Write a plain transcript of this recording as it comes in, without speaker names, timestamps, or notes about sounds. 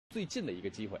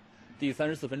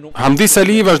Hamdi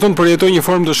Salihi vazhdon të përjetojë një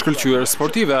formë të shkëlqyer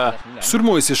sportive.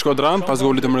 Sulmuesi si Shkodran, pas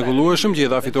golit të mrekullueshëm që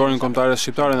i dha fitoren kombëtares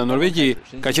shqiptare në Norvegji,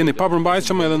 ka qenë i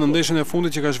papërmbajtshëm edhe në ndeshjen e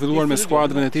fundit që ka zhvilluar me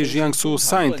skuadrën e tij Jiangsu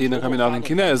Sainti në kampionatin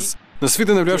kinez. Në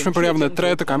sfidën e vlefshme për javën e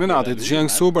 3 të kampionatit,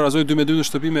 Jiangsu barazoi 2-2 në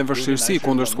shtëpi me vështirësi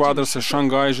kundër skuadrës së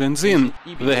Shanghai Shenzhen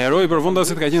dhe heroi për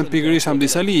vendasit ka qenë pikërisht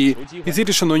Hamdi Salihi, i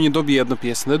cili shënoi një dobjet në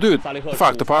pjesën e dytë. Në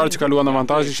fakt, të parët që kaluan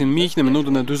avantazh ishin miq në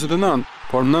minutën e 49,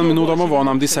 por 9 minuta më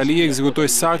vonë Hamdi Salihi ekzekutoi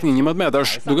saktë një 11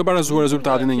 metrash, duke barazuar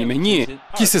rezultatin e 1-1.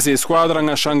 Gjithsesi, skuadra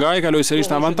nga Shanghai kaloi sërish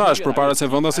në avantazh përpara se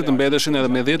vendasit të mbeteshin edhe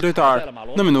me 10 lojtar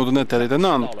në minutën e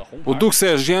 89. U duk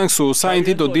se Jiangsu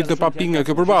Sainti do dilte pa pikë nga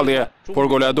kjo përballje, por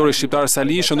goleadori shqiptar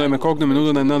Salihi shënoi me kokë në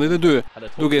minutën e 92,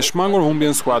 duke shmangur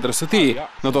humbjen skuadrës së tij.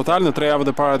 Në total, në 3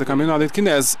 javët e para të kampionatit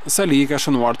kinez, Salihi ka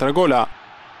shënuar 3 gola.